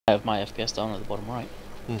I have my FPS down at the bottom right.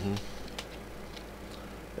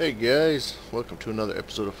 Hey guys, welcome to another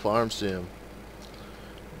episode of Farm Sim.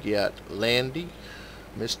 Got Landy,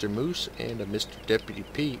 Mr. Moose, and a Mr. Deputy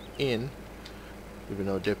P in. Even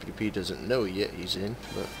though Deputy P doesn't know yet he's in,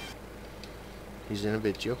 but he's in a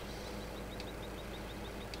video.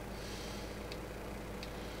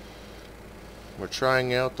 We're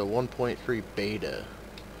trying out the 1.3 beta.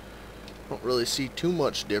 Don't really see too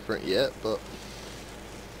much different yet, but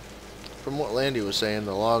from what Landy was saying,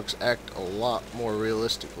 the logs act a lot more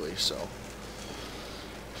realistically, so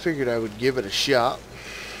figured I would give it a shot.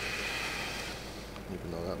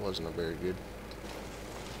 Even though that wasn't a very good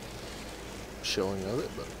showing of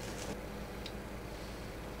it, but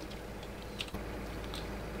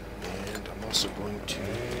and I'm also going to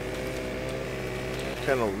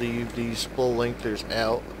kind of leave these full lengthers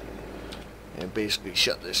out and basically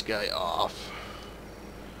shut this guy off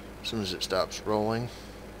as soon as it stops rolling.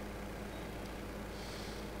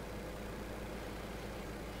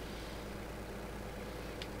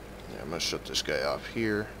 Yeah, I'm gonna shut this guy off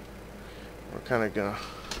here. We're kind of gonna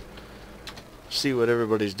see what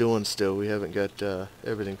everybody's doing still. We haven't got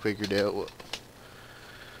everything figured out, what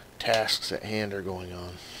tasks at hand are going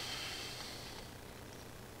on.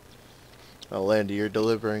 Oh, Landy, you're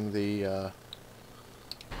delivering the,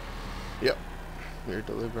 yep, you're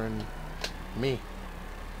delivering me.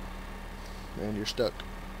 And you're stuck.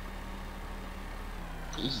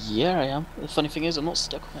 Yeah, I am. The funny thing is, I'm not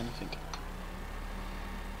stuck on anything.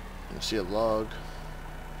 I see a log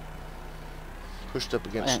pushed up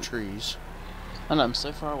against trees. And I'm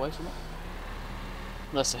so far away from it.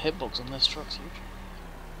 Unless the hitbox on this truck's huge.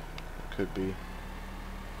 Could be.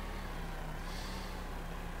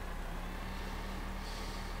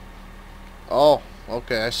 Oh,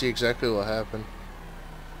 okay, I see exactly what happened.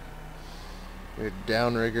 Your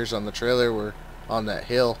downriggers on the trailer were on that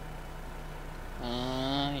hill.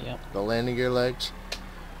 Yep. The landing gear legs.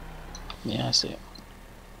 Yeah, I see it.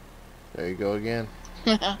 There you go again.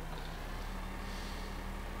 At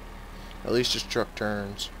least his truck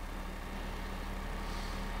turns.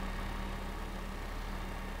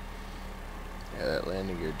 Yeah, that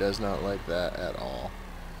landing gear does not like that at all.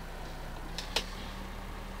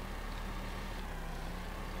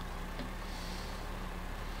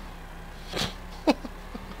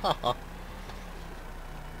 I'm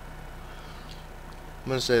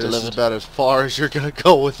gonna say this is about as far as you're gonna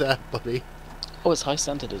go with that, buddy. Oh, it's high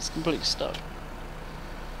centered. It's completely stuck.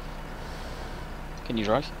 Can you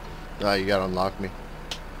drive? Ah, you gotta unlock me.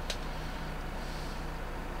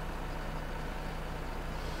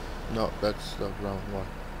 No, that's the wrong one.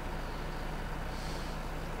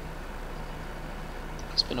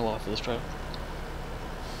 It's been a while for this trailer.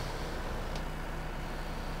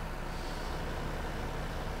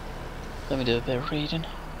 Let me do a bit of reading.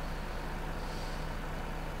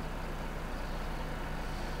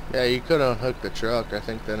 Yeah, you could unhook the truck. I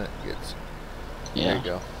think then it gets. Yeah. There you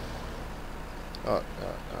go. Oh,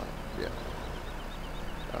 yeah.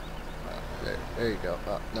 There you go.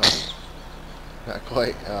 No, not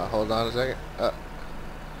quite. Hold on a second.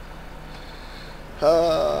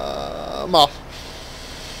 I'm off.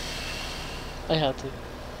 I had to.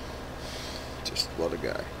 Just what a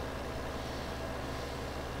guy.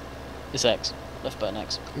 It's X. Left button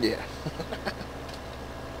X. Yeah.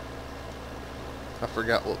 I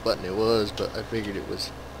forgot what button it was, but I figured it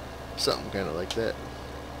was something kind of like that.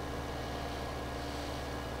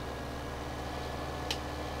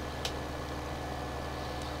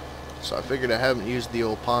 So I figured I haven't used the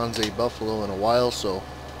old Ponze Buffalo in a while, so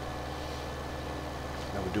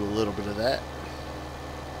I would do a little bit of that.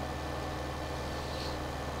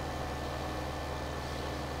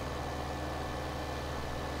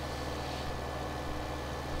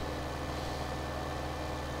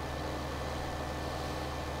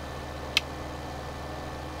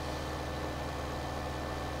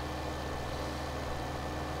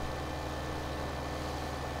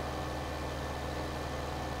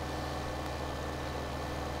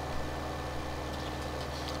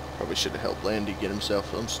 Probably should have helped Landy get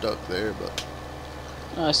himself unstuck there, but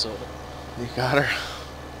I saw it. You got her.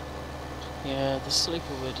 Yeah, the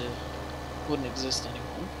sleeper wouldn't exist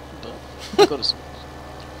anymore, but I got us.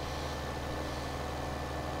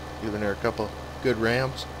 Giving her a couple good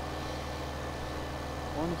rams.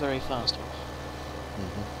 One very fast one.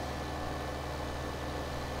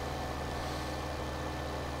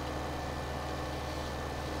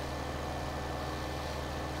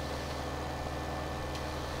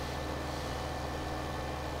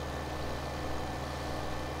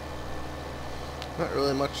 Not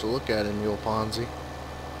really much to look at in the old Ponzi.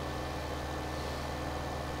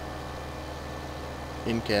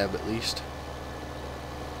 In cab at least.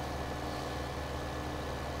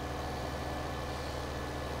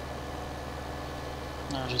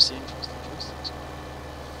 No, just the interesting joysticks.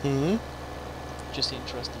 Hmm. Just the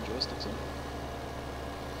interesting joysticks.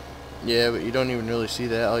 Yeah, but you don't even really see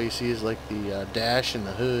that. All you see is like the dash and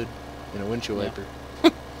the hood and a windshield Yeah. wiper.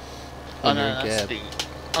 Oh When you're no, in that's cab. the.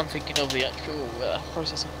 I'm thinking of the actual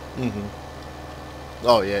processor. Hmm.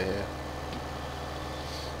 Oh yeah, yeah.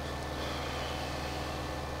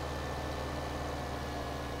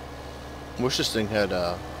 Wish this thing had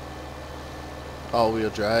all-wheel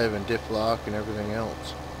drive and diff lock and everything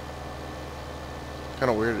else. Kind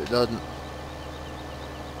of weird it doesn't.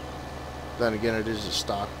 Then again, it is a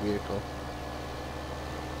stock vehicle.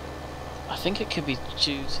 I think it could be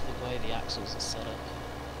due to the way the axles are set up.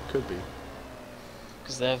 Could be.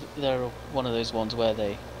 Because they're one of those ones where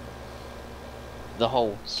the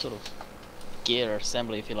whole sort of gear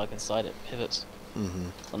assembly, if you like, inside it pivots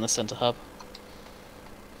on the center hub.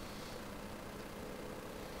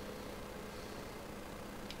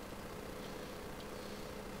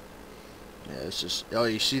 Yeah, it's just. Oh,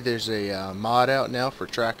 you see, there's a mod out now for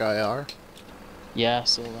Track IR. Yeah, I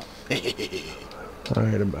saw that.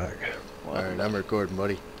 Alright, I'm back. Wow. All right, I'm recording,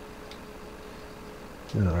 buddy.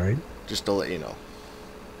 Alright, Just to let you know,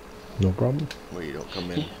 no problem. where you don't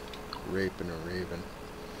come in raping or raving.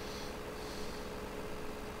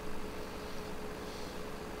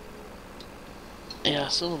 Yeah, I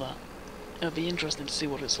saw that. It'll be interesting to see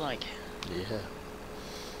what it's like. Yeah.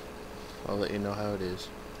 I'll let you know how it is.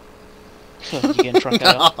 You getting truck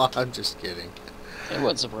out? No, I'm just kidding. It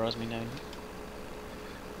wouldn't surprise me knowing.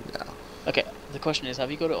 No. Okay, the question is,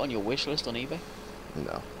 have you got it on your wish list on eBay?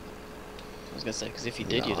 No. I was gonna say, because if you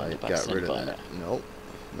did, No, you'd I end up got rid accidentally of buying that. it. Nope.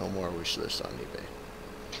 No more wish list on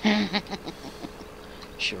eBay.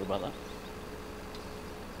 Sure about that?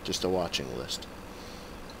 Just a watching list.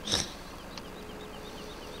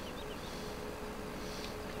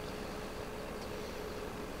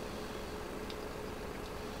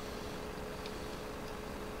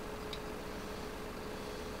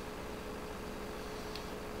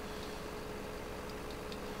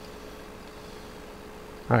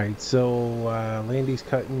 Alright, so Landy's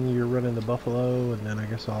cutting, you're running the buffalo, and then I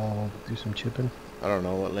guess I'll do some chipping. I don't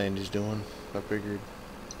know what Landy's doing. I figured.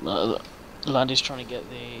 Landy's trying to get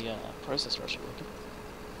the processor actually working.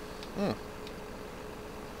 Hmm.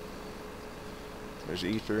 There's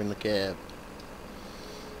ether in the cab.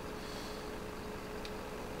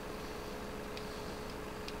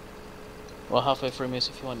 Well, halfway through, miss,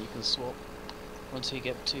 if you want, you can swap. Once you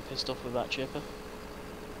get too pissed off with that chipper.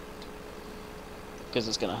 Because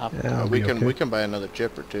it's gonna happen. Yeah, we can buy another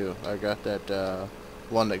chipper too. I got that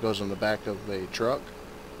one that goes on the back of a truck.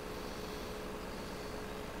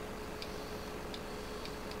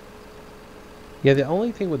 Yeah, the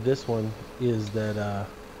only thing with this one is that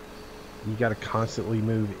you got to constantly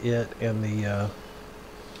move it and the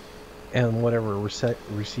and whatever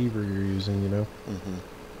receiver you're using, you know.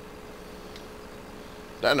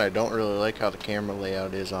 Then I don't really like how the camera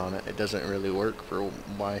layout is on it. It doesn't really work for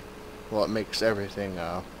my. Well, it makes everything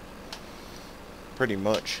pretty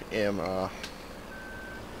much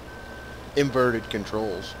inverted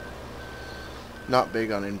controls. Not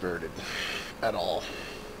big on inverted at all.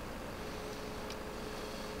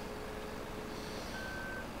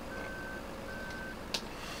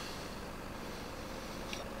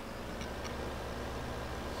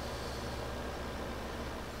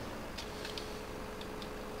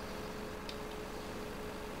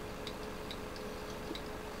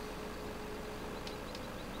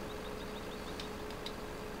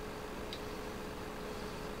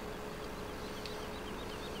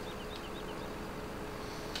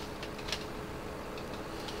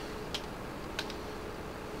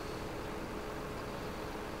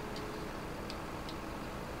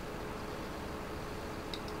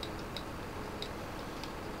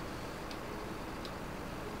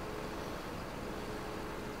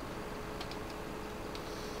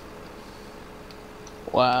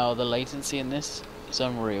 Wow, the latency in this is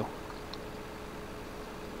unreal.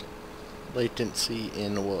 Latency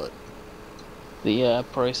in what? The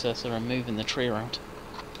processor and moving the tree around.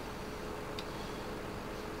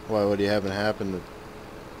 Why would you have it happen?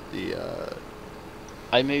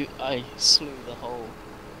 I slew the whole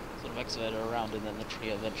sort of excavator around, and then the tree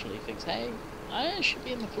eventually thinks, hey, I should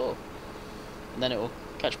be in the floor. And then it will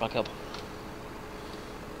catch back up.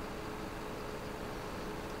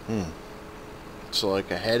 So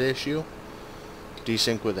like a head issue?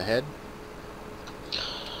 Desync with a head?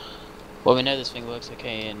 Well, we know this thing works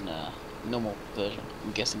okay in normal version.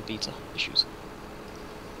 I'm guessing beta issues.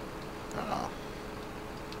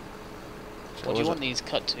 What do you want these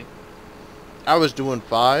cut to? I was doing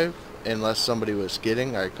 5, unless somebody was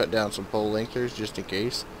skidding. I cut down some pole lengthers just in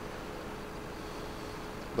case.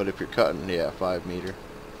 But if you're cutting, yeah, 5 meter.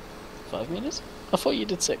 5 meters? I thought you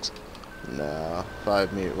did 6. No,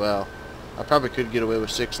 5 meter. Well, I probably could get away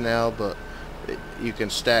with 6 now, but you can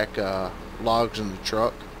stack logs in the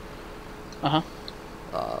truck. Uh-huh.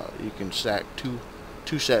 You can stack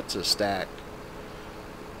two sets of stack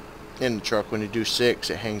in the truck. When you do 6,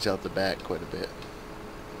 it hangs out the back quite a bit.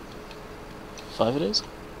 5 it is?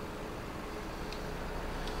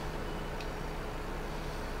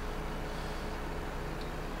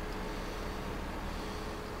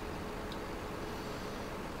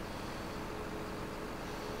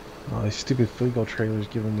 Oh, these stupid Fleagle trailers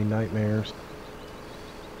giving me nightmares.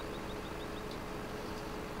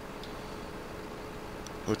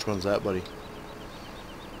 Which one's that, buddy?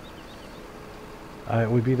 It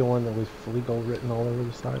would be the one that was Fleagle written all over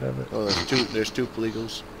the side of it. Oh, there's two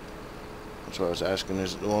Fleagles. That's what I was asking.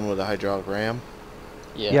 Is it the one with the hydraulic ram?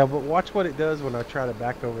 Yeah. Yeah, but watch what it does when I try to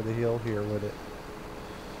back over the hill here with it.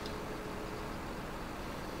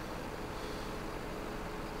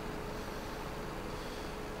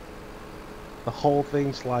 The whole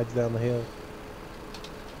thing slides down the hill.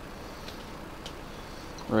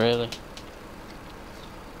 Really?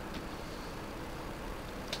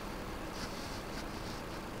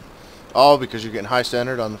 Oh, because you're getting high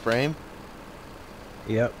centered on the frame?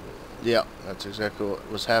 Yep. Yeah, that's exactly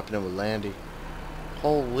what was happening with Landy.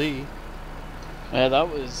 Holy. Yeah, that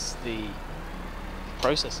was the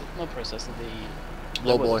processor. Not processor, the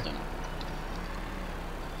Low boy. thing.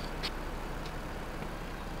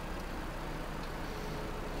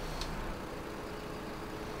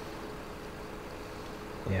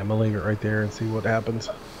 Yeah, I'm gonna leave it right there and see what happens.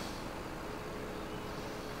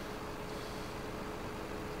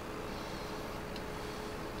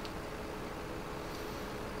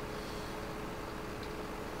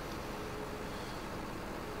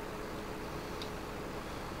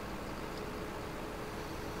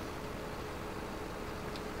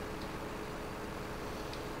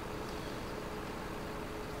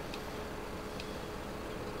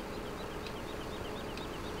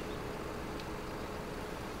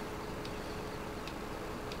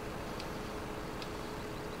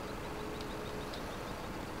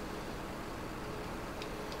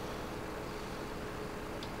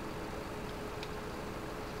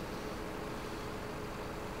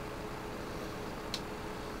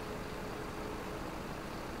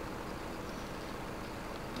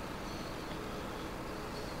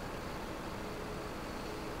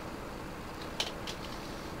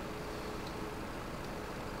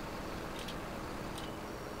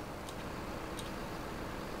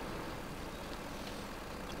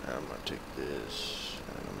 I'm gonna take this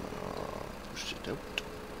and I'm gonna push it out.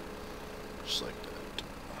 Just like that.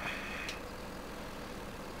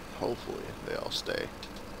 Hopefully they all stay.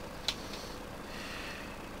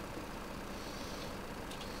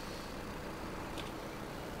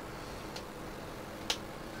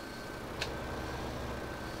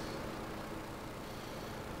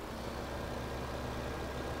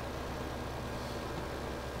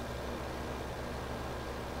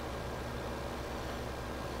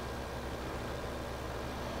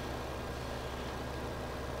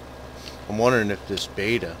 I'm wondering if this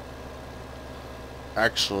beta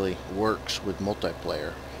actually works with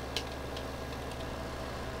multiplayer.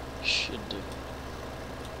 Should do.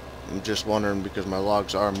 I'm just wondering because my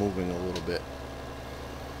logs are moving a little bit.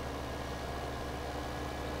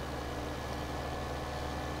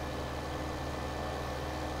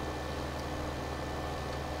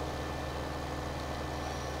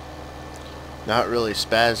 Not really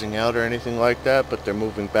spazzing out or anything like that, but they're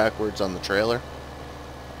moving backwards on the trailer.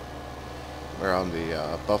 Or on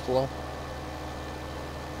the Buffalo.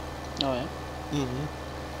 Oh yeah? Mm-hmm.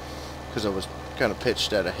 Because I was kind of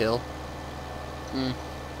pitched at a hill. Mm.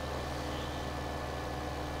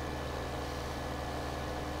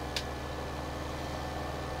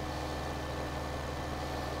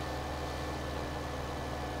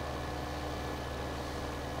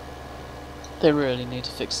 They really need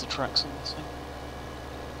to fix the tracks on this thing.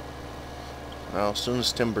 Well, as soon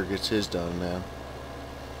as Timber gets his done, man.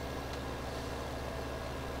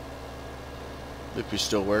 If he's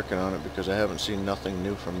still working on it, because I haven't seen nothing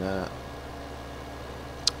new from that.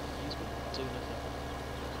 He's been doing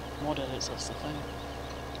other mod edits, that's the thing.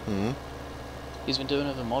 Hmm? He's been doing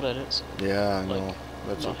other mod edits. Yeah, I know. Like,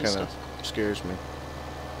 That's not what his kind of stuff. scares me.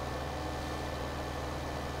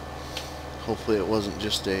 Hopefully it wasn't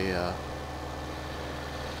just a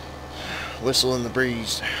whistle in the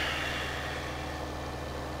breeze.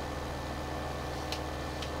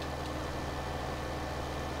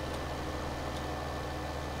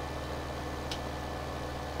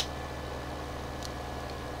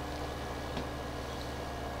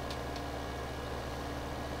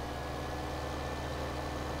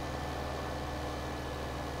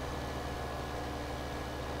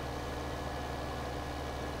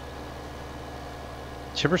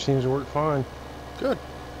 chipper seems to work fine. Good.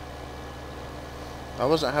 I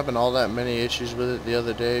wasn't having all that many issues with it the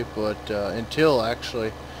other day, but until I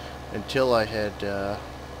had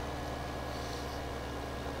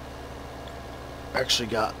actually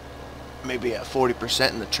got maybe at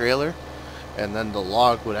 40% in the trailer, and then the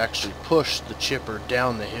log would actually push the chipper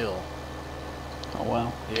down the hill. Oh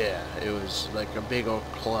wow. Yeah, it was like a big old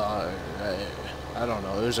claw. I don't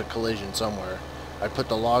know, it was a collision somewhere. I put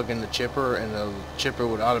the log in the chipper, and the chipper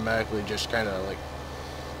would automatically just kind of like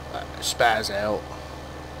spaz out.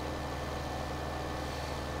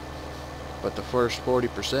 But the first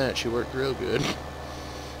 40%, she worked real good.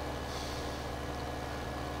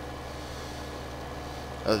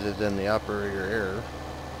 Other than the operator error.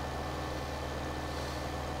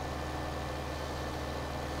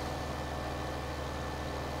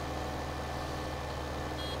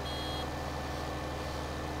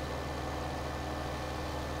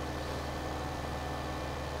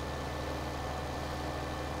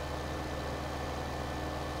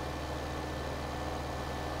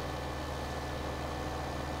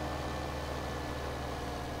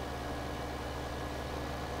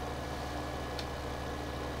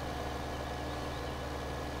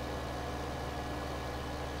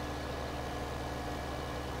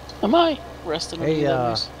 Am I resting on Hey, you there,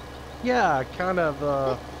 Reese? yeah, kind of,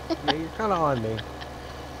 yeah, you're kind of on me.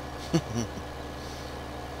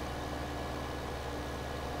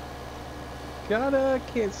 Kinda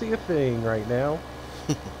can't see a thing right now.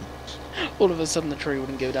 All of a sudden the tree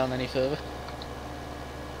wouldn't go down any further.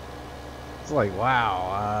 It's like,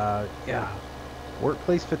 wow, yeah,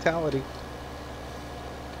 workplace fatality.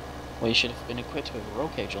 Well, you should have been equipped with a roll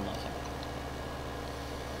cage on that thing.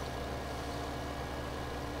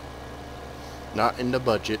 Not in the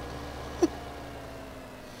budget.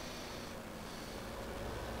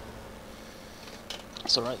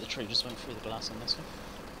 It's alright, the tree just went through the glass on this one.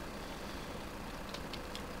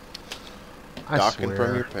 I Docking swear,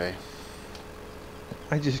 from your pay.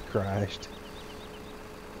 I just crashed.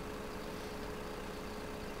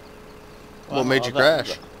 What made you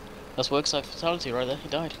crash? That's worksite fatality right there, he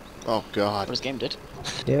died. Oh God. Or his game did.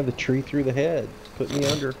 Yeah, the tree through the head, put me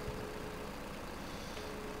under.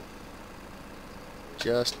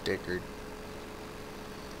 Just dickered.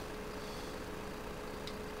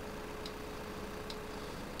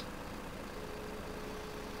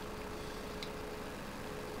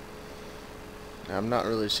 I'm not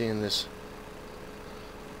really seeing this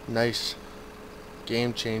nice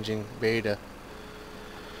game-changing beta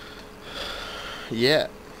yet.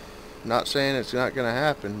 Not saying it's not going to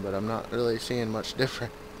happen, but I'm not really seeing much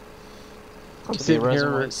different. I'm To be sitting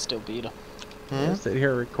resin here, it's still beta. I'm sitting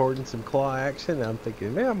here recording some claw action, and I'm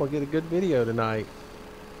thinking, man, I'm gonna get a good video tonight.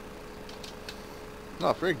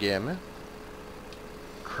 Oh, frig yeah, man.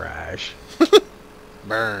 Crash.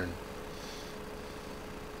 Burn.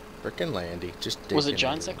 Frickin' Landy. Just Was it dicking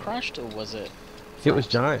Giants that everywhere. crashed, or was it... It was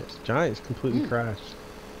Fraps? Giants. Giants completely crashed.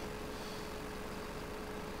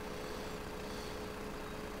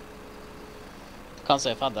 Can't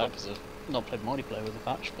say I've had that because I've not played multiplayer with the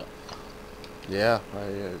patch, but... Yeah,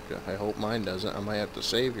 I hope mine doesn't. I might have to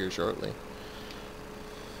save here shortly.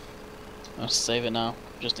 I'll save it now,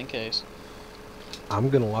 just in case.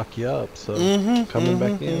 I'm gonna lock you up, so coming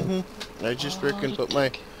back in. I just frickin' put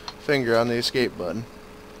my finger on the escape button.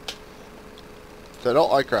 Said,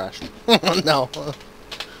 oh, I crashed. No.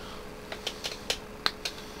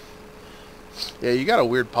 Yeah, you got a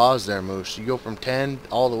weird pause there, Moose. You go from 10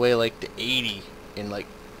 all the way like to 80 in like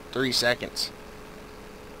 3 seconds.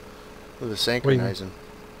 With the synchronizing.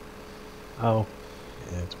 Oh,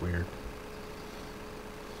 yeah, it's weird.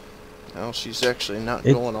 Well, she's actually not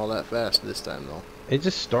going all that fast this time, though. It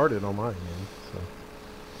just started on my end, so.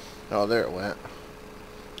 Oh, there it went.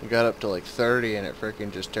 It got up to like 30 and it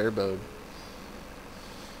frickin' just turboed.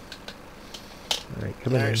 Alright,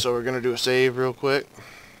 come in. Alright, so we're gonna do a save real quick.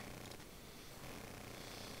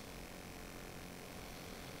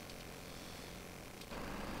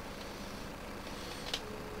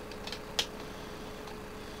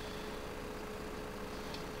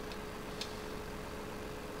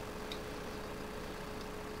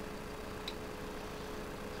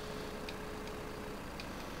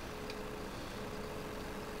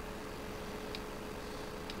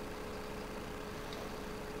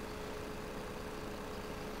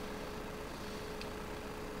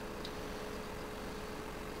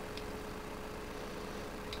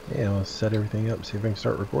 Yeah, let's set everything up, see if I can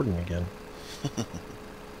start recording again.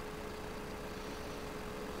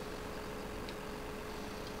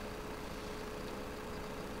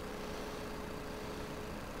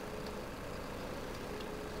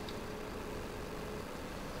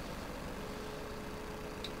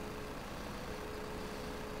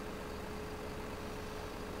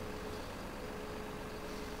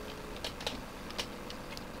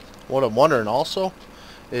 What I'm wondering also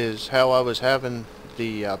is how I was having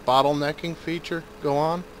the bottlenecking feature go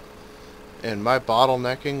on, and my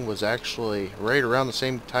bottlenecking was actually right around the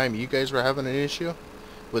same time you guys were having an issue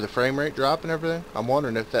with the frame rate drop and everything. I'm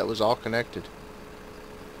wondering if that was all connected.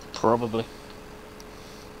 Probably.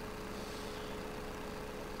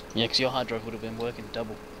 Yeah, because your hard drive would have been working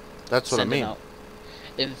double. That's what I Sending mean. out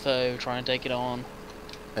info, trying to take it on.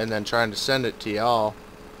 And then trying to send it to y'all.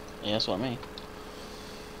 Yeah, that's what I mean.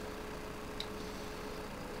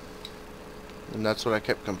 And that's what I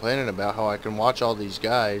kept complaining about, how I can watch all these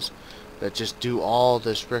guys that just do all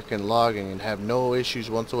this frickin' logging and have no issues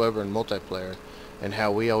whatsoever in multiplayer, and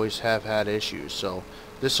how we always have had issues. So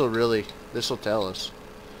this'll tell us.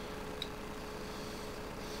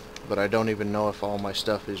 But I don't even know if all my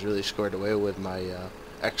stuff is really squared away with my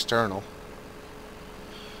external.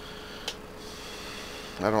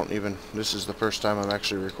 This is the first time I'm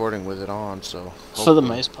actually recording with it on, so For the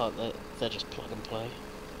most part, they're just plug and play.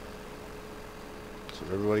 That's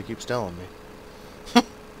what everybody keeps telling me.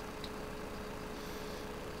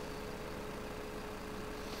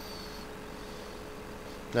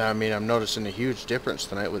 Now, I mean, I'm noticing a huge difference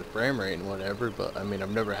tonight with frame rate and whatever, but I mean,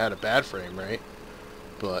 I've never had a bad frame rate,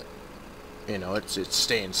 but you know, it's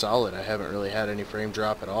staying solid. I haven't really had any frame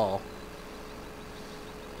drop at all.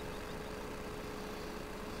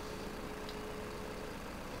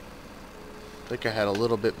 I think I had a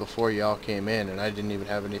little bit before y'all came in, and I didn't even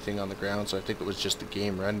have anything on the ground, so I think it was just the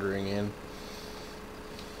game rendering in.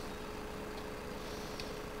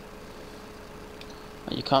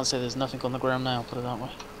 You can't say there's nothing on the ground now, put it that way.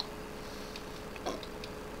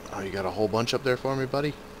 Oh, you got a whole bunch up there for me,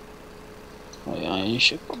 buddy? Well, yeah, you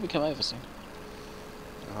should probably come over soon.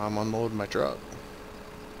 I'm unloading my truck.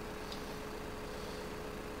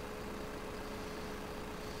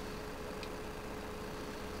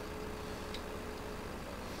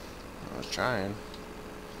 I was trying.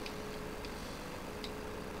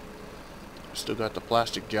 I still got the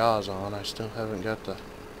plastic jaws on. I still haven't got the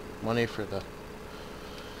money for the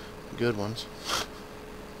good ones.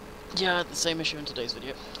 Yeah, I had the same issue in today's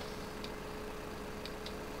video.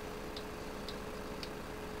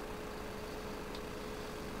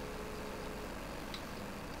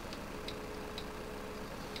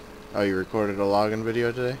 Oh, you recorded a login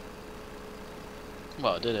video today?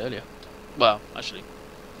 Well, I did earlier. Well, actually,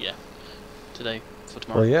 yeah. Today, for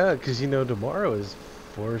tomorrow. Well, yeah, because you know tomorrow is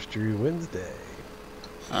Forestry Wednesday.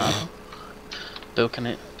 Bill can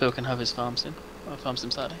have his farm sim. Farm sim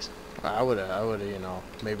Saturdays. I would have, you know,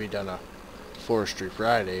 maybe done a Forestry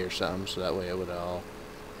Friday or something, so that way I would have all,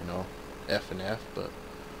 you know, F and F, but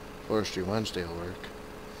Forestry Wednesday will work.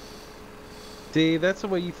 See, that's the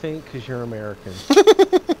way you think because you're American.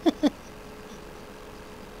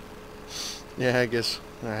 Yeah, I guess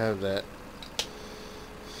I have that.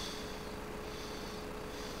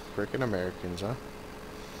 Frickin' Americans, huh?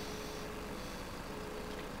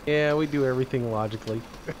 Yeah, we do everything logically.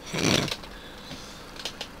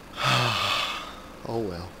 Oh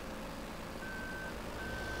well.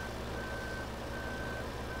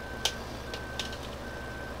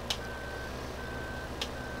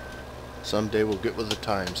 Someday we'll get with the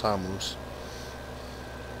times, huh, Moose?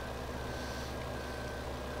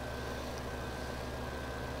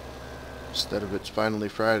 Instead of it's finally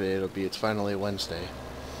Friday, it'll be it's finally Wednesday.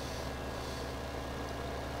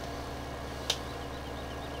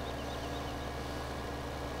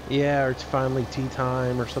 Yeah, or it's finally tea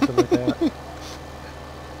time or something like that.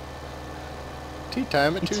 Tea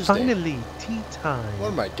time at It's Tuesday. finally tea time.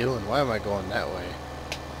 What am I doing? Why am I going that way?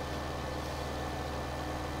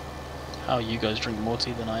 How you guys drink more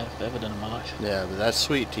tea than I have ever done in my life. Yeah, but that's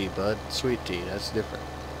sweet tea, bud. Sweet tea, that's different.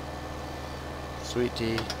 Sweet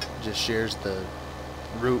tea just shares the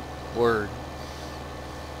root word.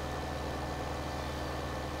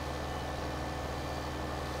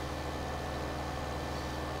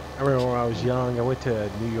 I remember when I was young, I went to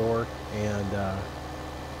New York, and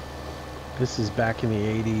this is back in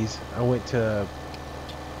the 80s. I went to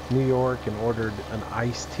New York and ordered an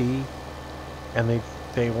iced tea, and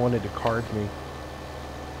they wanted to card me.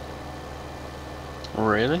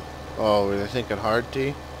 Really? Oh, were they thinking hard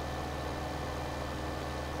tea?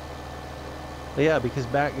 Yeah, because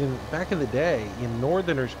back in the day,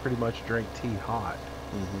 Northerners pretty much drank tea hot.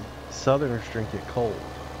 Mm-hmm. Southerners drink it cold.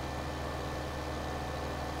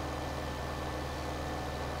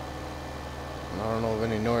 I don't know of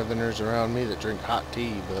any Northerners around me that drink hot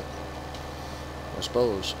tea, but I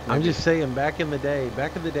suppose. I'm maybe. just saying, back in the day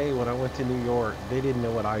when I went to New York, they didn't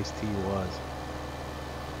know what iced tea was.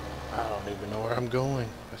 I don't even know where I'm going.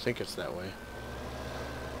 I think it's that way.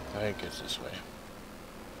 I think it's this way.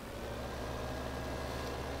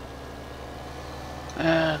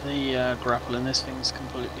 The grapple in this thing's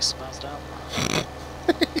completely spazzed out.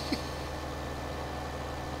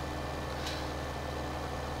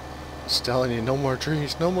 Just telling you, no more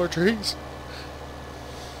trees, no more trees.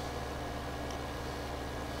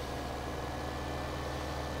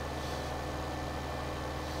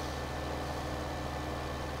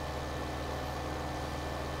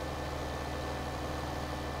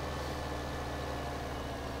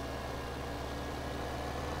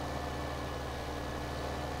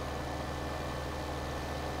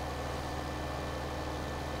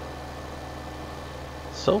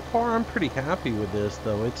 So far, I'm pretty happy with this,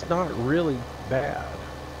 though. It's not really bad.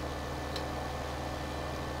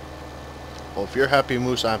 Well, if you're happy,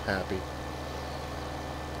 Moose, I'm happy.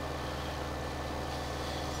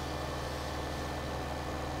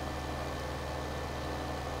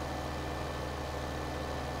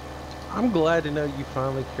 I'm glad to know you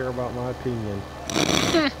finally care about my opinion.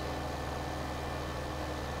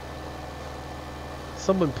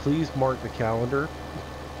 Someone please mark the calendar.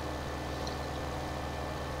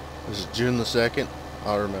 This is June the 2nd.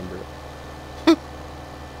 I'll remember it.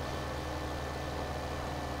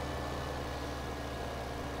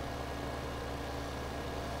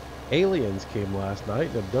 Aliens came last night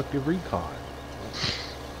and abducted Recon.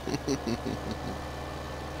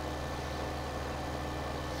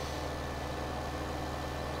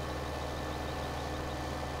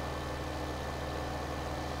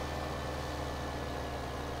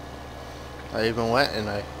 I even went and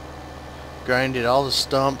I grinded all the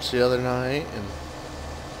stumps the other night and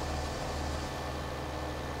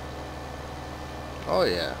oh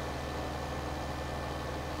yeah.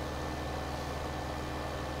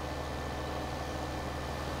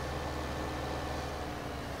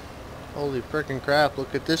 Holy frickin' crap,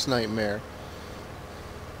 look at this nightmare.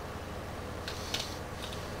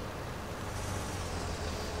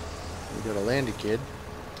 We got a landy kid.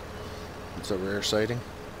 It's a rare sighting.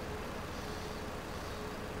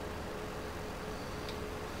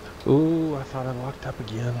 Ooh, I thought I locked up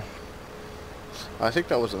again. I think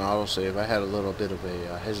that was an autosave. I had a little bit of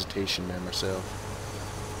a hesitation there myself.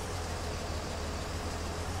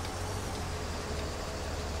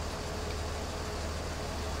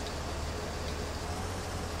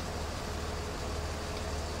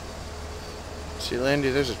 See,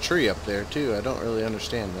 Landy, there's a tree up there too. I don't really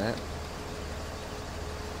understand that.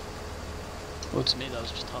 Well, to me that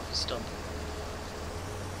was just half a stump.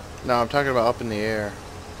 No, I'm talking about up in the air.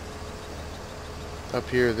 Up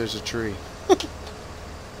here, there's a tree.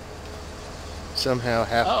 Somehow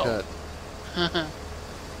half cut.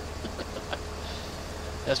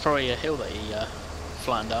 There's probably a hill that he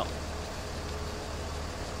flattened out.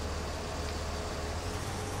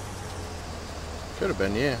 Could have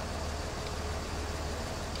been, yeah.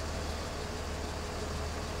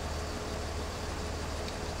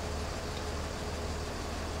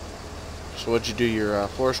 So what'd you do your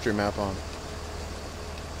forestry map on?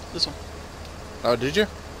 This one. Oh, did you?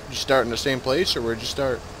 Did you start in the same place, or where'd you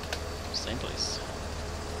start? Same place.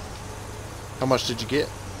 How much did you get?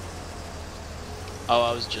 Oh,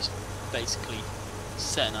 I was just basically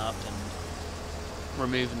setting up and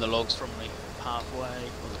removing the logs from the pathway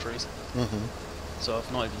or the trees. Mm-hmm. So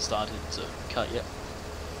I've not even started to cut yet.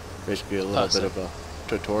 Basically a little bit of a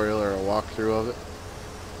tutorial or a walkthrough of it.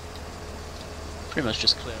 Pretty much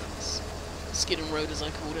just clearing this skidding road, as I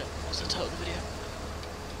called it. Was the title of the video.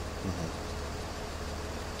 Mm-hmm.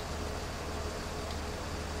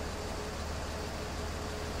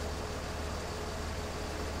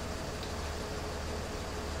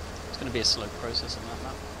 It's going to be a slow process on that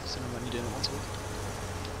map, considering when you're doing it once a week.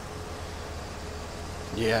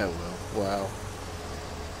 Yeah, it will. Wow.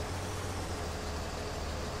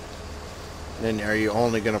 Then are you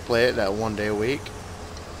only going to play it that one day a week?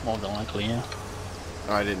 More than likely, yeah.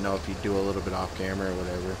 I didn't know if you'd do a little bit off camera or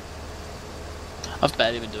whatever. I've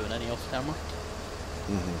barely been doing any off camera.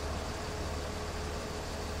 Mm-hmm.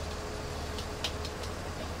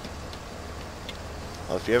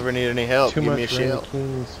 Well, if you ever need any help, give me a shout.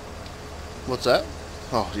 Kings. What's that?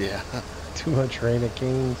 Oh, yeah. Too much rain at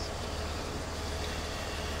Kings.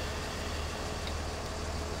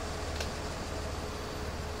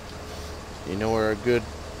 You know where a good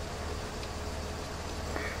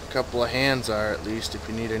couple of hands are, at least, if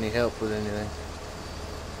you need any help with anything.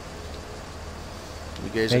 You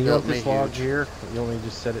guys Hey, have you want helped me this log huge. here? You want me to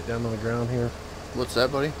just set it down on the ground here? What's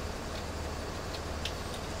that, buddy?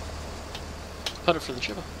 Cut it for the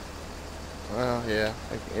chipper. Well, yeah.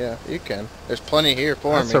 Yeah, you can. There's plenty here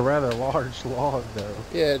for That's me. a rather large log, though.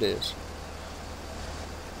 Yeah, it is.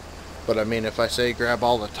 But I mean, if I say grab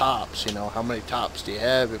all the tops, you know, how many tops do you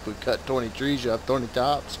have? If we cut 20 trees, you have 20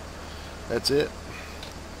 tops. That's it.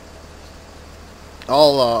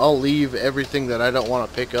 I'll leave everything that I don't want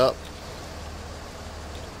to pick up,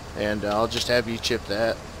 and I'll just have you chip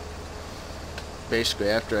that. Basically,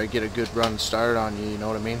 after I get a good run started on you, you know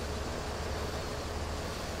what I mean?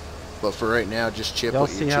 But for right now, just chip Y'all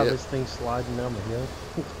what you see chip. how this thing's sliding down the hill?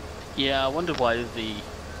 Yeah, I wonder why the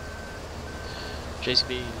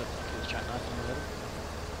JCB looked like it was jackknifing the level.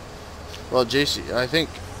 Well, JC, I think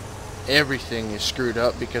everything is screwed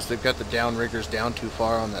up because they've got the downriggers down too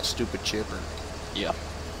far on that stupid chipper. Yeah.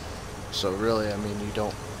 So really, I mean, you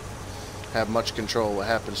don't have much control what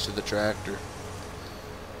happens to the tractor.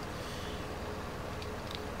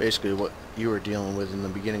 Basically what you were dealing with in the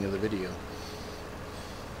beginning of the video.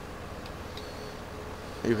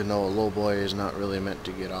 Even though a low boy is not really meant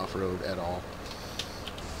to get off-road at all.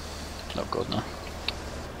 Oh god, no.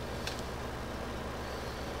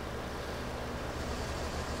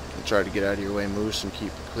 I'll try to get out of your way, Moose, and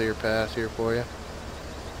keep a clear path here for you.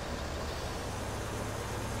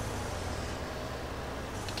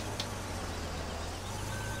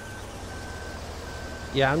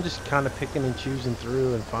 Yeah, I'm just kind of picking and choosing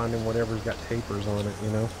through and finding whatever's got tapers on it, you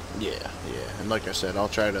know? Yeah. And like I said, I'll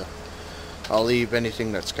leave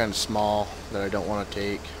anything that's kind of small that I don't want to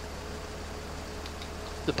take.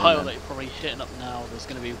 The pile that you're probably hitting up now, there's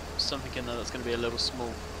going to be something in there that's going to be a little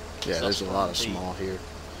small. Yeah, there's a lot of small here.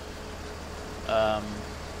 Hot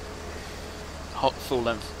full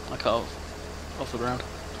length, I cut off the ground.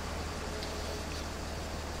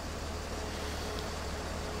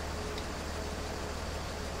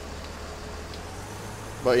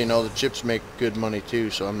 But you know, the chips make good money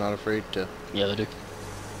too, so I'm not afraid to Yeah, they do.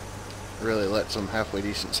 really let some halfway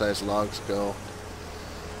decent sized logs go.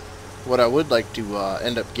 What I would like to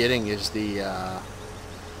end up getting is the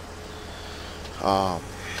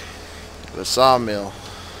sawmill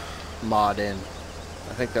mod in.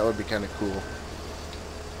 I think that would be kind of cool.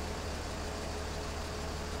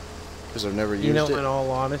 Because I've never used it. You know, in all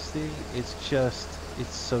honesty, it's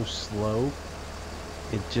so slow.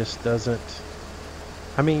 It just doesn't...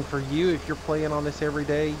 I mean, for you, if you're playing on this every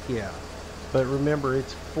day, yeah. But remember,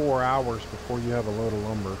 it's 4 hours before you have a load of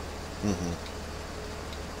lumber. Mm-hmm.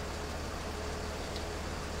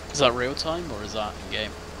 Is that real time or is that in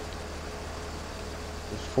game?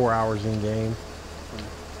 It's 4 hours in game.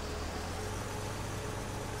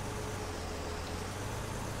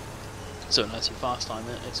 So unless you fast time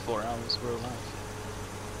it, it's 4 hours real life.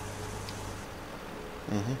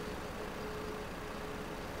 Mm-hmm.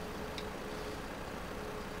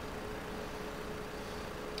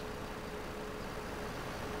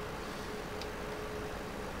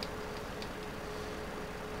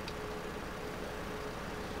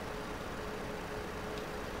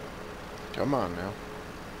 Come on now.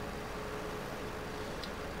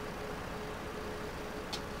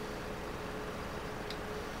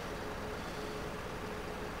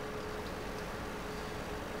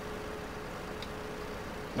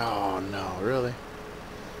 No, no, really?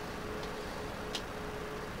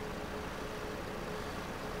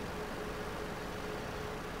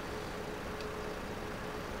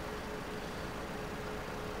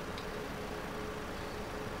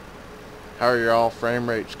 How are your all frame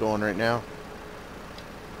rates going right now?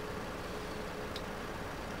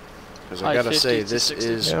 Because I gotta say, this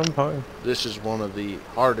is one of the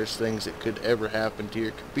hardest things that could ever happen to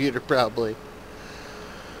your computer, probably.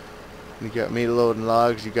 You got me loading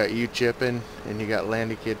logs, you got you chipping, and you got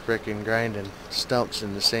Landy Kid frickin' grinding stumps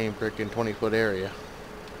in the same frickin' 20-foot area.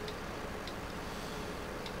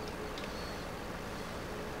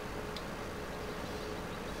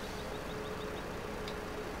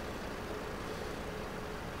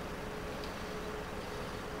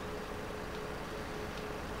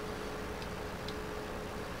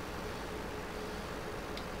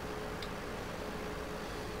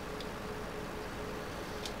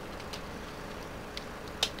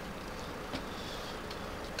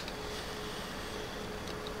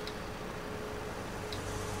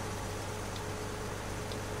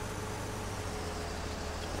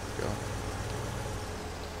 Go.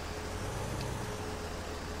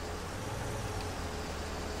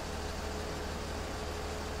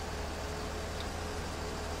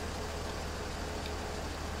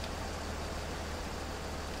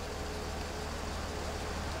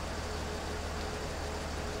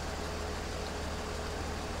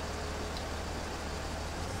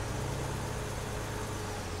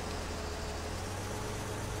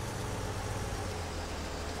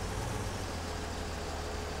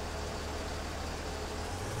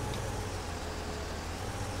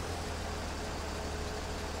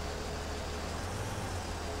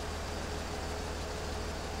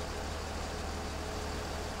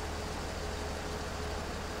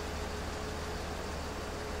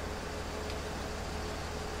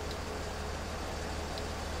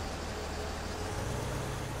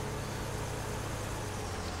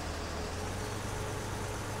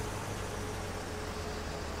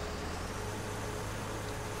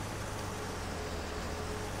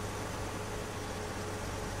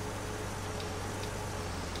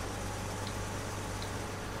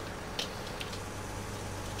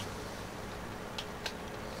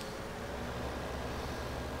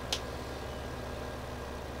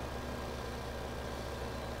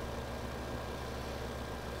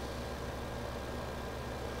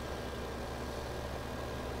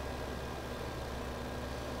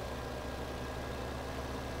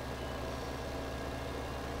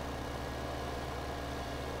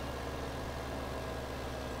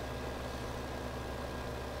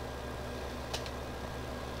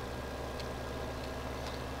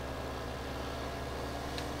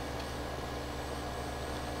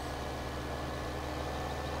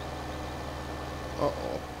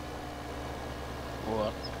 Uh-oh.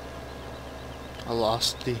 What? I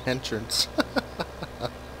lost the entrance. Oh,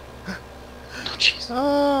 jeez.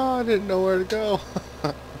 Oh, I didn't know where to go.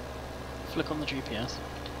 Flick on the GPS.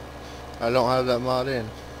 I don't have that mod in.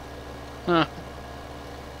 Huh.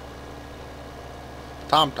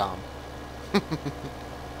 Tom Tom.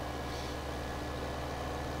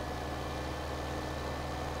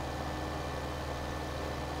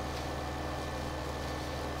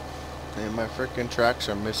 And my frickin' tracks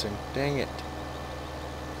are missing. Dang it.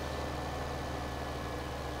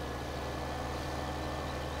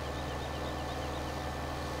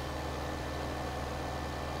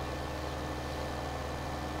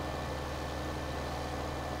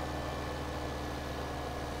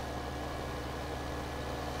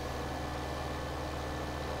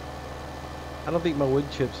 I don't think my wood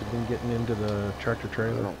chips have been getting into the tractor I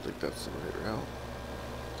trailer. don't think that's the right route.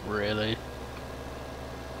 Really?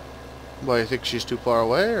 Why, you think she's too far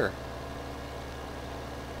away, or?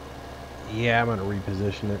 Yeah, I'm gonna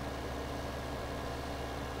reposition it.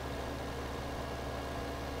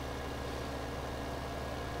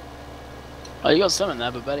 Oh, you got some in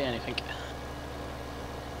there, but barely anything.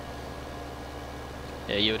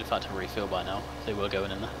 Yeah, you would have had to refill by now if they were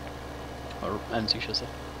going in there. Or empty, should I say.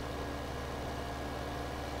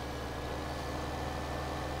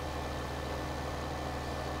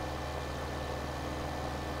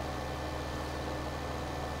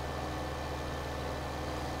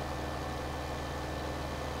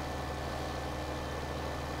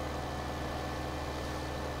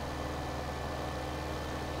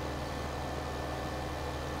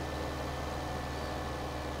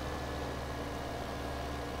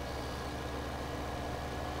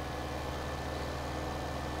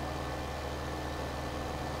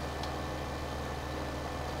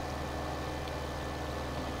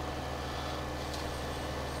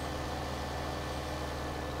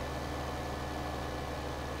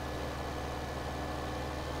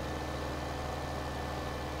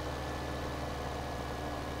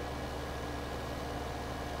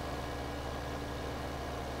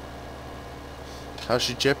 How's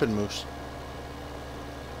she chipping, Moose?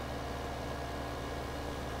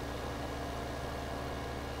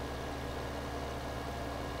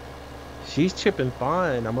 She's chipping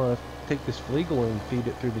fine. I'm gonna take this Flegel and feed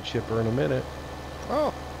it through the chipper in a minute.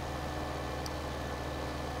 Oh.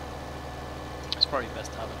 It's probably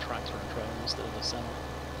best to have a tractor and trailer instead of a semi.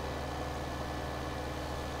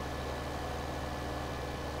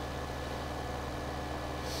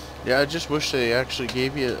 Yeah, I just wish they actually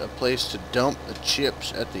gave you a place to dump the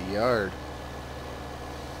chips at the yard.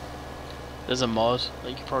 There's a mod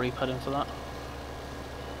that you could probably put in for that.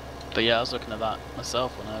 But yeah, I was looking at that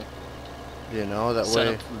myself when I You know, that set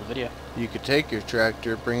way up from the video. you could take your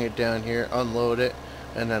tractor, bring it down here, unload it,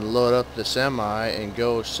 and then load up the semi and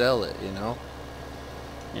go sell it, you know?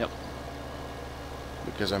 Yep.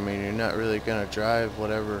 Because, I mean, you're not really going to drive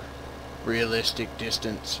whatever realistic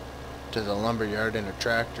distance to the lumber yard in a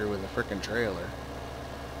tractor with a frickin' trailer.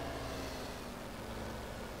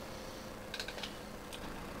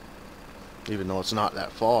 Even though it's not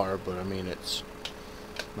that far, but I mean, it's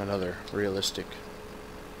another realistic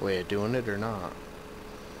way of doing it or not.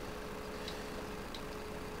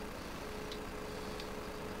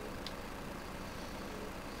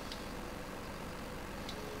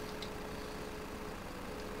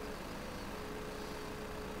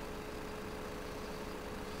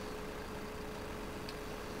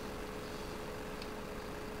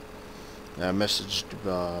 I messaged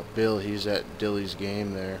Bill, he's at Dilly's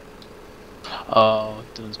game there. Oh,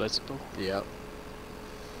 Dylan's baseball. Yep.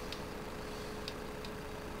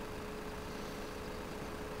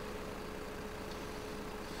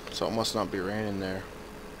 So it must not be raining there.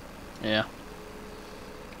 Yeah.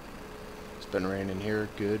 It's been raining here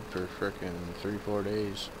good for frickin' 3-4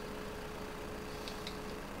 days.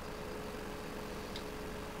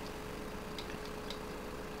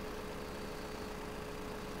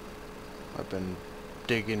 I've been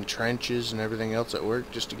digging trenches and everything else at work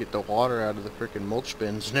just to get the water out of the frickin' mulch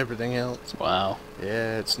bins and everything else. Wow.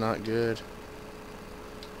 Yeah, it's not good.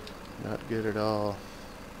 Not good at all.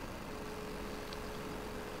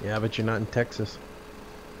 Yeah, but you're not in Texas.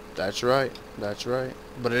 That's right. That's right.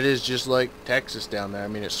 But it is just like Texas down there. I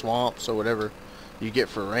mean, it's swamps, so whatever you get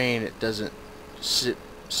for rain, it doesn't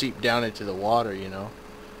seep down into the water, you know.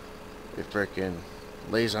 It frickin'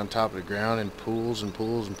 lays on top of the ground and pools and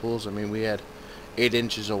pools and pools. I mean, we had 8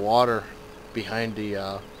 inches of water behind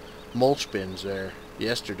the mulch bins there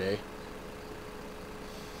yesterday.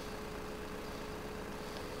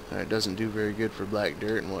 And it doesn't do very good for black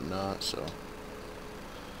dirt and whatnot, so.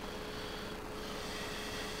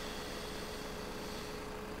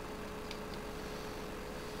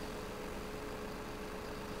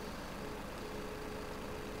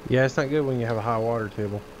 Yeah, it's not good when you have a high water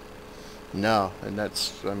table. No, and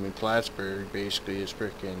that's, I mean, Plattsburgh basically is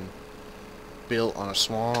freaking built on a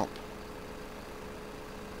swamp.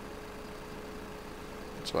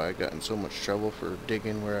 That's why I got in so much trouble for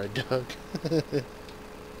digging where I dug.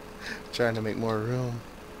 Trying to make more room.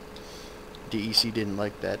 DEC didn't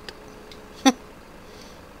like that.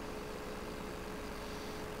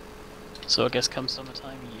 So I guess come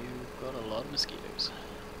summertime, you've got a lot of mosquitoes.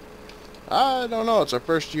 I don't know, it's our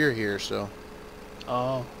first year here, so.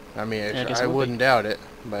 Oh. I mean, Yeah, I guess I it would wouldn't doubt it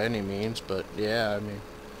by any means, but yeah, I mean,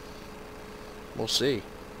 we'll see.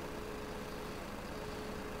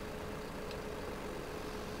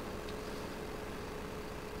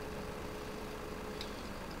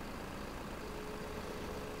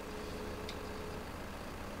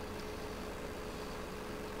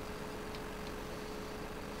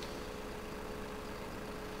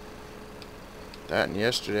 That and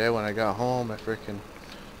yesterday when I got home, I freaking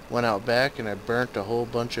went out back and I burnt a whole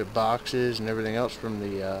bunch of boxes and everything else from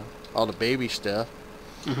the all the baby stuff.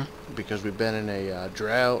 Because we've been in a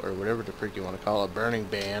drought or whatever the freak you want to call it, burning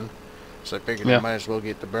ban. So I figured I might as well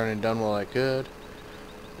get the burning done while I could.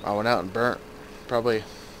 I went out and burnt probably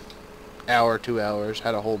hour, 2 hours.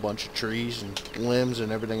 Had a whole bunch of trees and limbs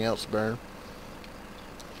and everything else burned.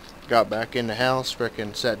 Got back in the house,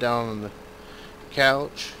 freaking sat down on the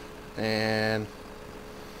couch and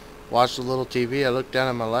watched a little TV. I looked down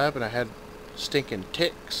at my lap and I had stinking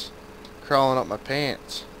ticks crawling up my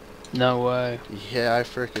pants. No way. Yeah, I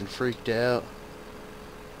freaking freaked out.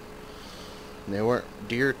 And they weren't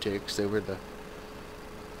deer ticks, they were the,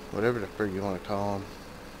 whatever the frig you want to call them.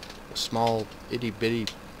 The small, itty bitty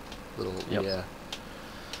little, yeah.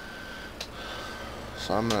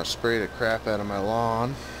 So I'm going to spray the crap out of my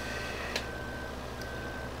lawn.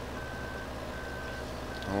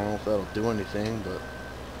 I don't know if that'll do anything, but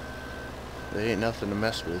they ain't nothing to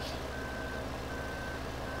mess with.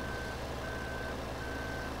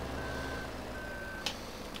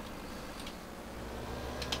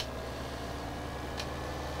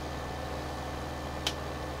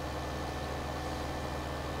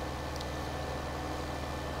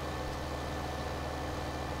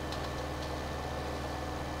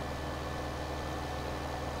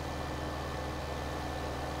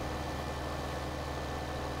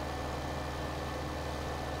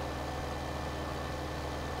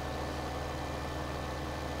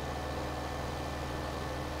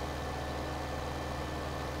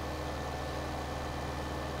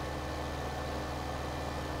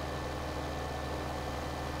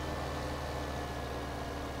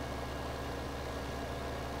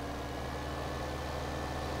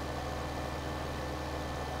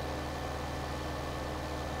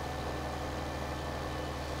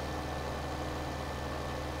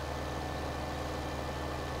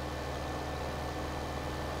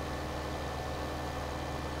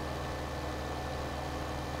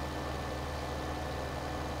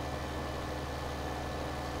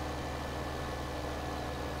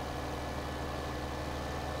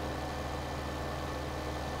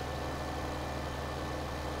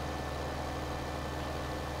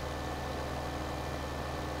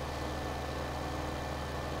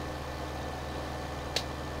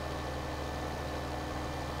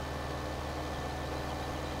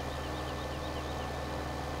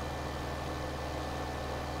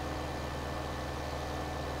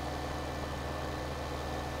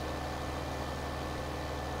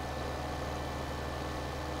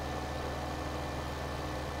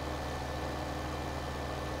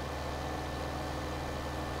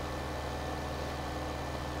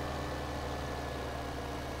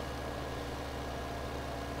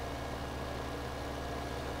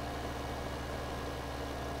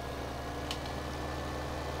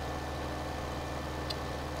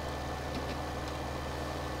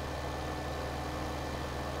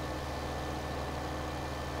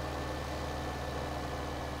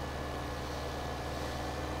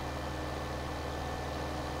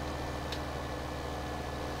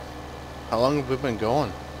 How long have we been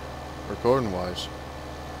going, recording-wise?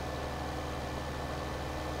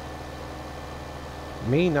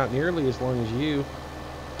 Me, not nearly as long as you.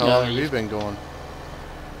 How long have you been going?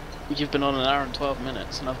 You've been on an hour and 12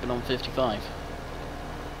 minutes, and I've been on 55.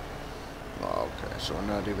 Oh, okay, so we're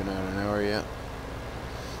not even at an hour yet.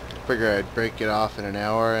 Figure I'd break it off in an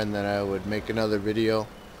hour, and then I would make another video.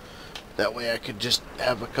 That way I could just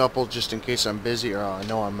have a couple, just in case I'm busy, or I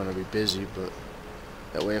know I'm going to be busy, but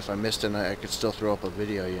that way if I missed a night, I could still throw up a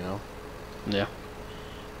video, you know? Yeah.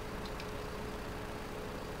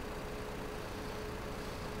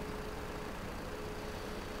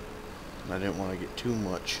 I didn't want to get too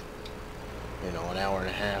much you know, an hour and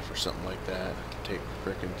a half or something like that. Take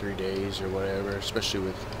frickin' 3 days or whatever, especially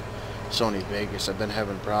with Sony Vegas. I've been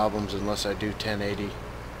having problems unless I do 1080.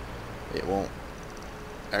 It won't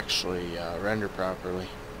actually render properly.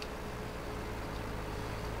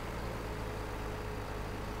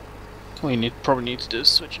 What you probably need to do is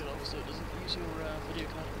switch it off so it doesn't use your video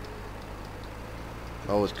card.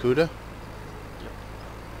 Oh, with CUDA? Yep.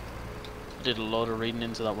 I did a lot of reading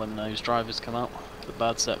into that when those drivers come out. The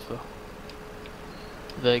bad set for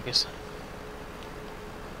Vegas.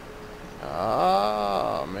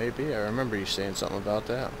 Ah, maybe. I remember you saying something about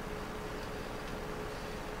that.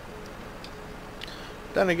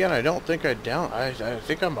 Then again, I don't think I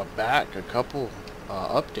think I'm back a couple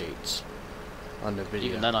updates on the video.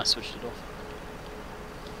 Even then I switched it off.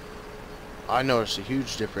 I noticed a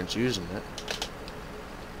huge difference using it.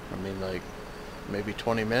 I mean, like, maybe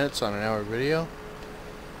 20 minutes on an hour video.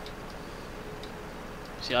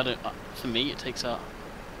 See, I don't. For me, it takes a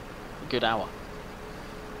good hour.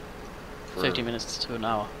 50 minutes to an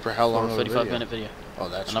hour. For how long? For a 35-minute video. Oh,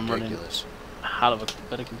 that's and ridiculous. I'm running a hell of a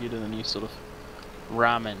better computer than you, sort of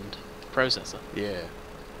RAM and processor. Yeah.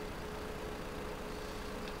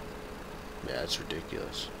 Yeah, it's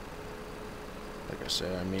ridiculous. Like I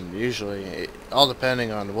said, I mean, usually, all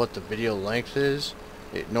depending on what the video length is,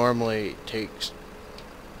 it normally takes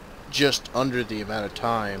just under the amount of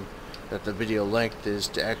time that the video length is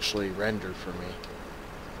to actually render for me.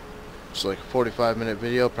 So like a 45-minute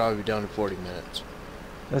video, probably be done in 40 minutes.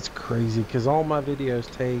 That's crazy, because all my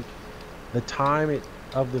videos take the time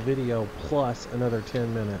of the video plus another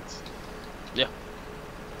 10 minutes. Yeah.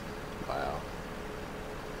 Wow.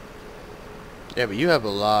 Yeah, but you have a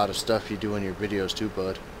lot of stuff you do in your videos too,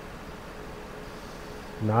 bud.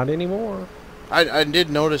 Not anymore. I did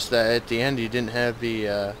notice that at the end you didn't have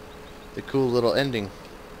the cool little ending.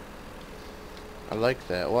 I like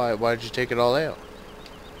that. Why did you take it all out?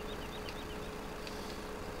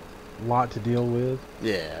 Lot to deal with.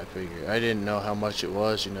 Yeah, I figured. I didn't know how much it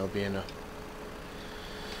was, you know, being a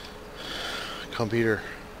computer,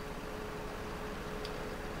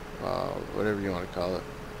 whatever you want to call it.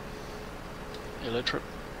 Illiterate.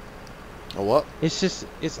 A what?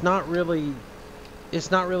 It's not really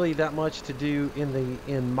that much to do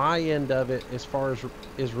in my end of it as far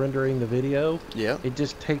as rendering the video. Yeah. It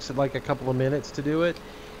just takes like a couple of minutes to do it.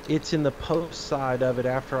 It's in the post side of it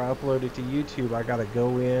after I upload it to YouTube. I got to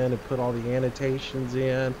go in and put all the annotations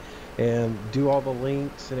in and do all the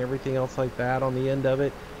links and everything else like that on the end of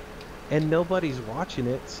it. And nobody's watching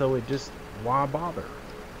it, so it just, why bother?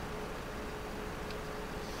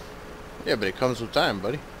 Yeah, but it comes with time,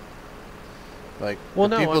 buddy. Like, well,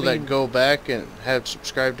 the no, people I mean, that go back and have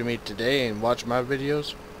subscribed to me today and watch my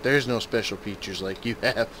videos, there's no special features like you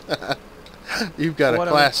have. You've got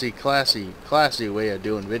a classy way of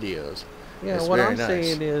doing videos. Yeah, it's what very I'm nice.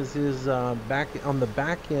 saying is back on the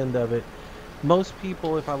back end of it, most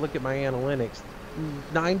people, if I look at my analytics,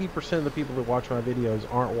 90% of the people that watch my videos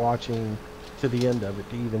aren't watching to the end of it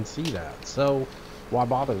to even see that. So why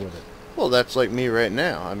bother with it? Well, that's like me right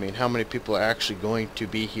now. I mean, how many people are actually going to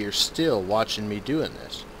be here still watching me doing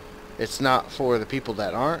this? It's not for the people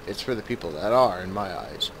that aren't, it's for the people that are, in my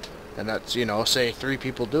eyes. And that's, you know, say 3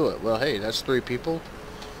 people do it. Well, hey, that's 3 people.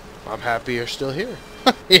 I'm happy you're still here.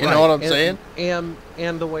 You know what I'm saying?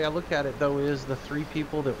 And the way I look at it, though, is the 3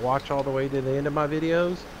 people that watch all the way to the end of my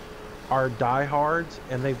videos are diehards,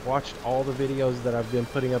 and they've watched all the videos that I've been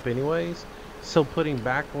putting up anyways. So putting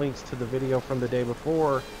backlinks to the video from the day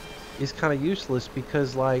before is kind of useless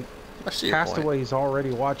because, like, Castaway's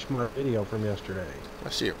already watched my video from yesterday. I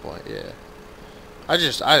see your point, yeah.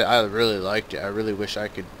 I really liked it. I really wish I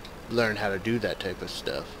could learn how to do that type of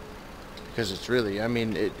stuff. Because it's really, I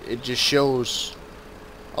mean, it just shows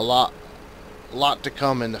a lot to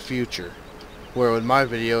come in the future. Where with my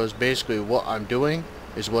videos, basically what I'm doing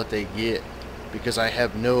is what they get. Because I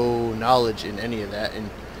have no knowledge in any of that. And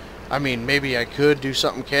I mean, maybe I could do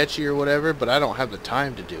something catchy or whatever, but I don't have the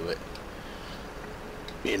time to do it.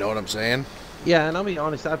 You know what I'm saying? Yeah, and I'll be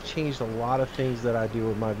honest, I've changed a lot of things that I do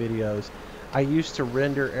with my videos. I used to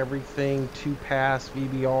render everything to pass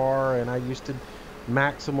VBR, and I used to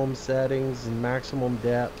maximum settings and maximum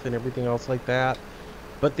depth and everything else like that.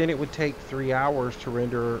 But then it would take 3 hours to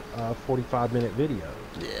render a 45-minute video.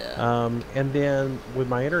 Yeah. And then with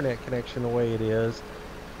my internet connection the way it is,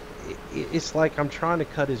 it's like I'm trying to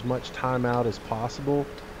cut as much time out as possible.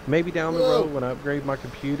 Maybe down the road when I upgrade my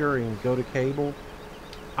computer and go to cable,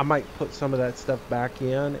 I might put some of that stuff back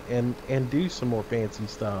in and do some more fancy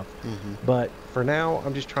stuff. But for now,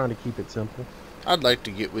 I'm just trying to keep it simple. I'd like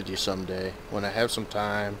to get with you someday when I have some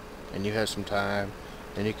time and you have some time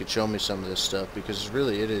and you could show me some of this stuff, because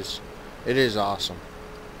really it is It is awesome.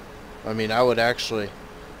 I mean, I would actually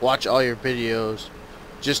watch all your videos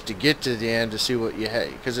just to get to the end to see what you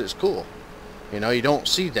had, because it's cool. You know, you don't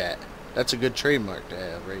see that. That's a good trademark to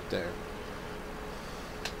have right there.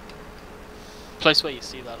 Place where you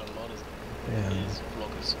see that a lot is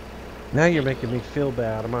vloggers. Now you're making me feel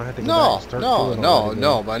bad. I'm gonna have to go back No, and start no, doing all no, that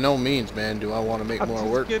no. again. By no means, man, do I want to make I'm more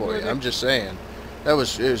just work kidding for you. with you. I'm just saying, it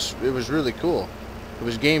was really cool. It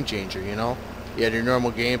was a game changer, you know. You had your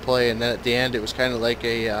normal gameplay, and then at the end, it was kind of like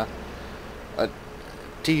a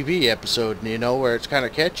TV episode, you know, where it's kind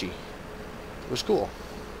of catchy. It was cool.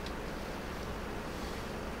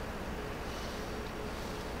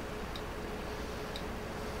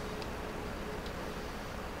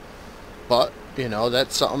 But, you know,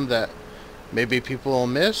 that's something that maybe people will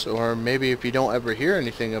miss, or maybe if you don't ever hear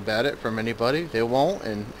anything about it from anybody, they won't,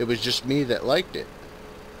 and it was just me that liked it.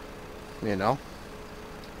 You know?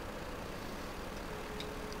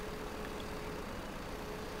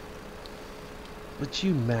 But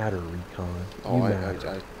you matter, Recon. Oh, You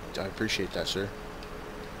matter. I appreciate that, sir.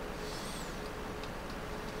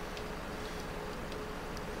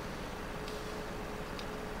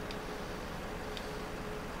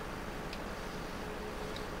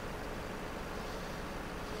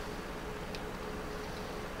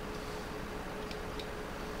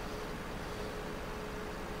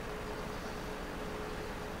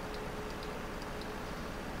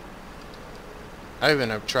 I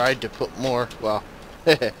even have tried to put more, well,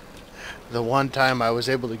 the one time I was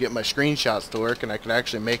able to get my screenshots to work and I could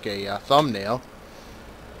actually make a thumbnail.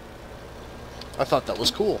 I thought that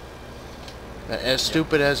was cool. As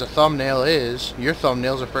stupid as a thumbnail is, your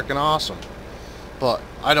thumbnails are freaking awesome. But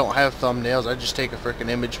I don't have thumbnails, I just take a freaking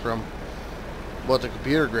image from what the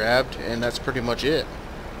computer grabbed, and that's pretty much it.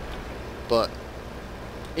 But,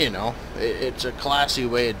 you know, it's a classy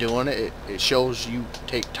way of doing it. It shows you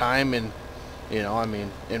take time, and, you know, I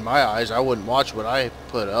mean, in my eyes, I wouldn't watch what I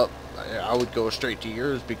put up. I would go straight to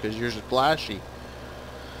yours because yours is flashy.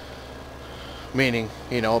 Meaning,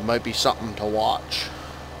 you know, it might be something to watch.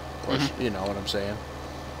 Or, you know what I'm saying?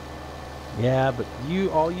 Yeah, but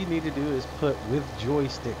all you need to do is put with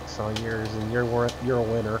joysticks on yours, and you're a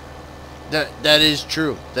winner. That is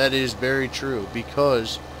true. That is very true,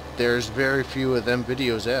 because there's very few of them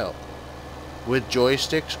videos out with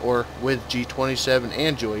joysticks or with G27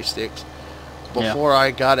 and joysticks. Before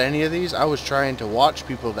I got any of these, I was trying to watch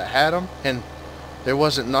people that had them, and there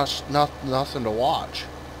wasn't nothing to watch.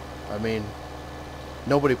 I mean,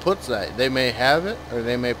 nobody puts that. They may have it, or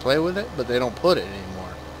they may play with it, but they don't put it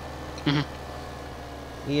anymore.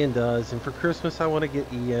 Ian does, and for Christmas I want to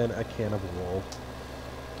get Ian a can of wool.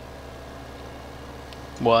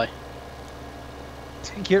 Why?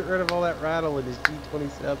 To get rid of all that rattle in his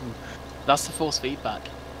G27. That's the force feedback,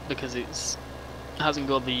 because it hasn't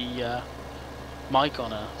got the mic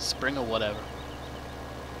on a spring or whatever.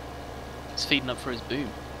 It's feeding up for his boom.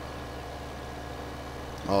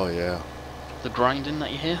 Oh yeah. The grinding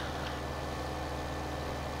that you hear.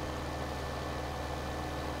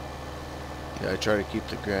 Yeah, I try to keep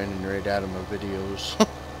the grinding right out of my videos.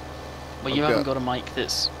 Well, you haven't got a mic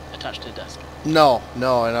that's attached to a desk. No, and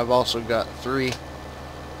I've also got three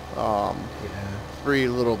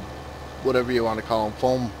little, whatever you want to call them,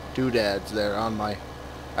 foam doodads there on my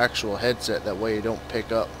actual headset. That way you don't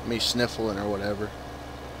pick up me sniffling or whatever.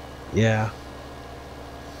 Yeah.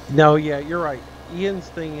 No, yeah, you're right. Ian's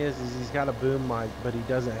thing is he's got a boom mic, but he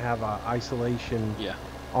doesn't have a isolation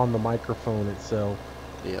on the microphone itself.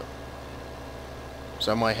 Yep.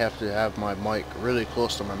 So I might have to have my mic really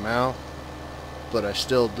close to my mouth, but I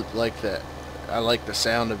still like that. I like the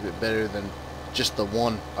sound of it better than just the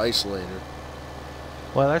one isolator.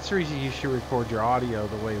 Well, that's the reason you should record your audio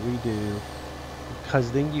the way we do,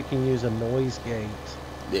 because then you can use a noise gate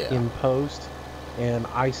in post and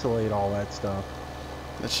isolate all that stuff.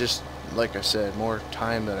 It's just, like I said, more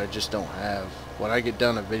time that I just don't have. When I get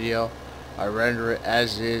done a video, I render it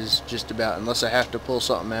as is, just about, unless I have to pull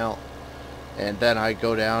something out, and then I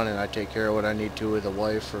go down and I take care of what I need to with the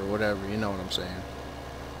wife or whatever, you know what I'm saying.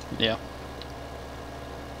 Yeah.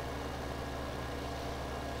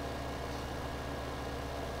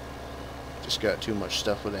 Just got too much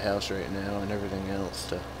stuff with the house right now and everything else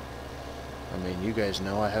to, I mean, you guys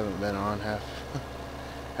know I haven't been on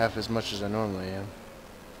half as much as I normally am.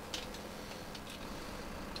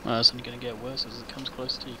 Well, it's only going to get worse as it comes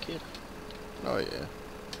closer to your kid. Oh yeah.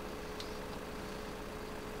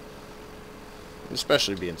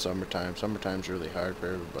 Especially being summertime. Summertime's really hard for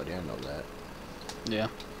everybody, I know that. Yeah.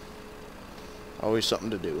 Always something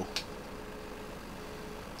to do.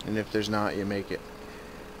 And if there's not, you make it.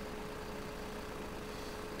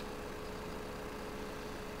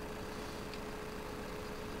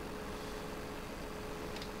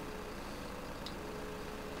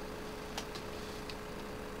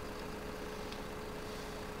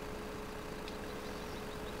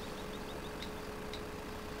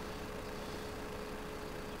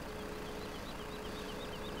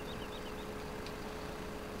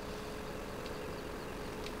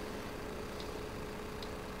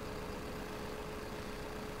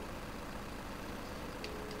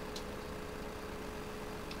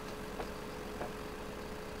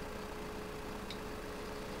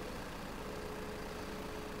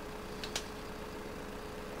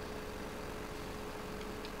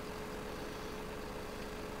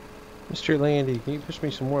 Mr. Landy, can you push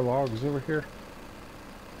me some more logs over here?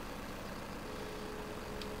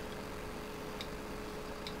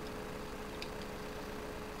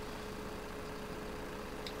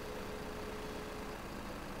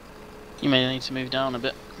 You may need to move down a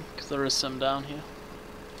bit, because there is some down here.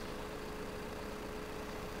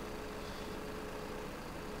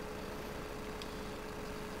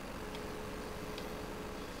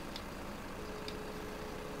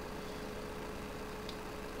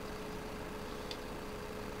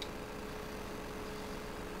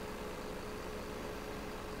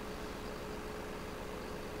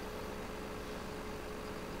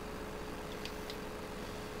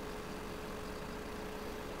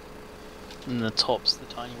 And the tops, the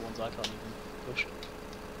tiny ones, I can't even push.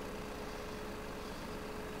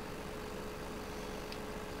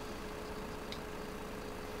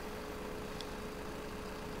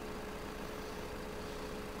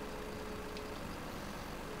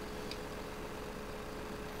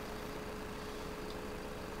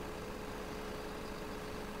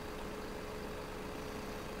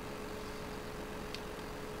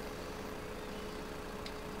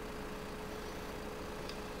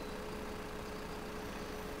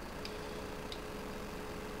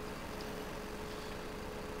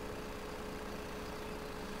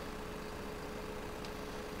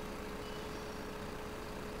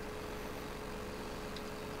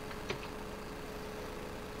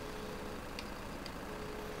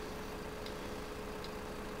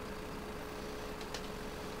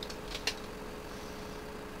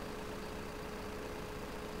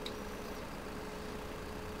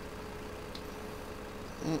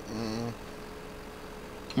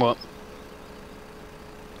 What?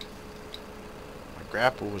 My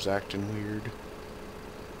grapple was acting weird.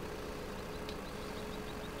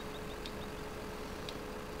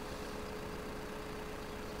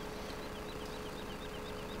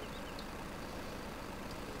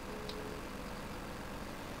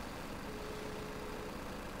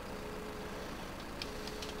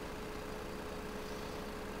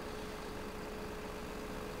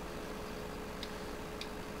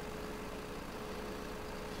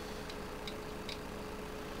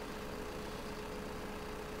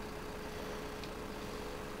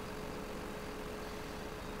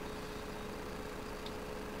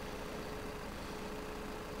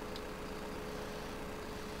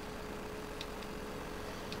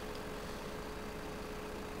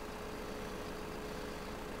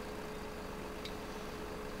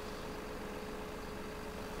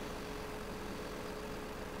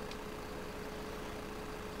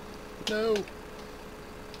 No.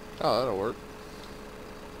 Oh, that'll work.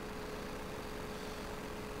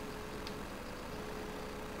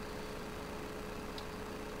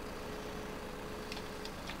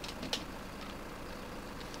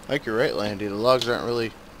 I think you're right, Landy. The logs aren't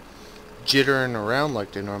really jittering around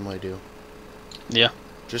like they normally do. Yeah.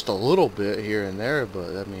 Just a little bit here and there,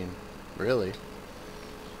 but I mean, really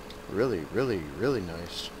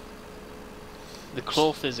nice. The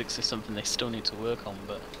claw physics is something they still need to work on,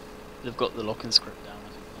 but they've got the locking script down, I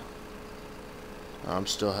think, now. I'm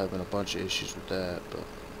still having a bunch of issues with that, but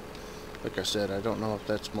like I said, I don't know if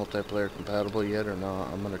that's multiplayer compatible yet or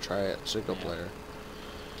not. I'm gonna try it single player.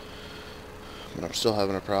 But I'm still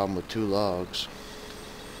having a problem with 2 logs.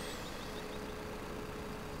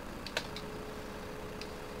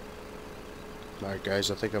 Alright guys,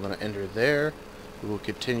 I think I'm going to end her there. We will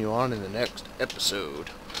continue on in the next episode.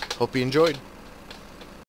 Hope you enjoyed.